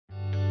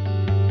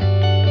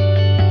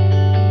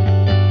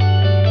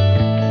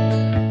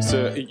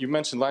you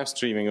mentioned live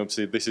streaming.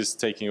 Obviously, this is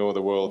taking over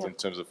the world in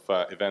terms of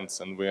events,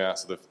 and we are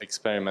sort of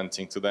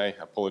experimenting today.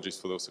 Apologies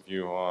for those of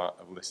you who are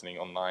listening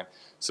online.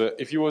 So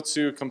if you were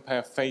to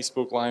compare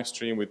Facebook live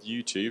stream with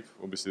YouTube,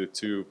 obviously the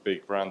two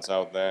big brands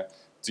out there,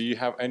 do you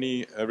have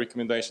any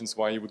recommendations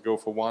why you would go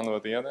for one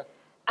or the other?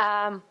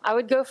 I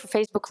would go for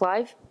Facebook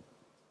Live.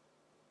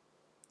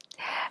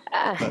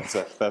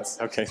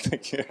 That's okay,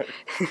 thank you.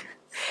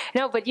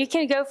 No, but you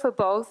can go for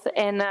both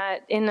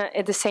at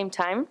the same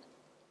time.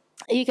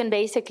 You can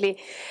basically,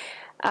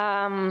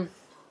 you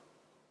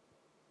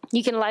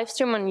can live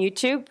stream on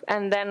YouTube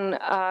and then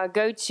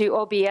go to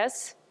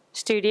OBS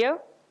Studio,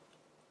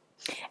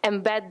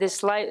 embed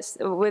this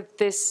with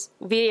this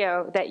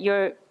video that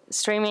you're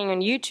streaming on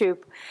YouTube,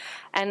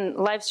 and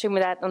live stream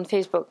that on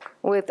Facebook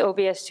with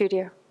OBS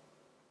Studio.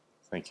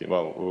 Thank you.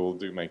 Well, we'll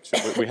do make sure.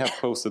 We have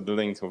posted the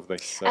link of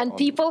this. And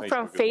people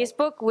from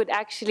Facebook would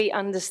actually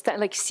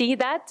understand, like see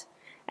that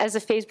as a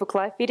Facebook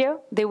Live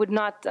video. They would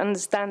not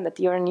understand that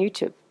you're on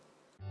YouTube.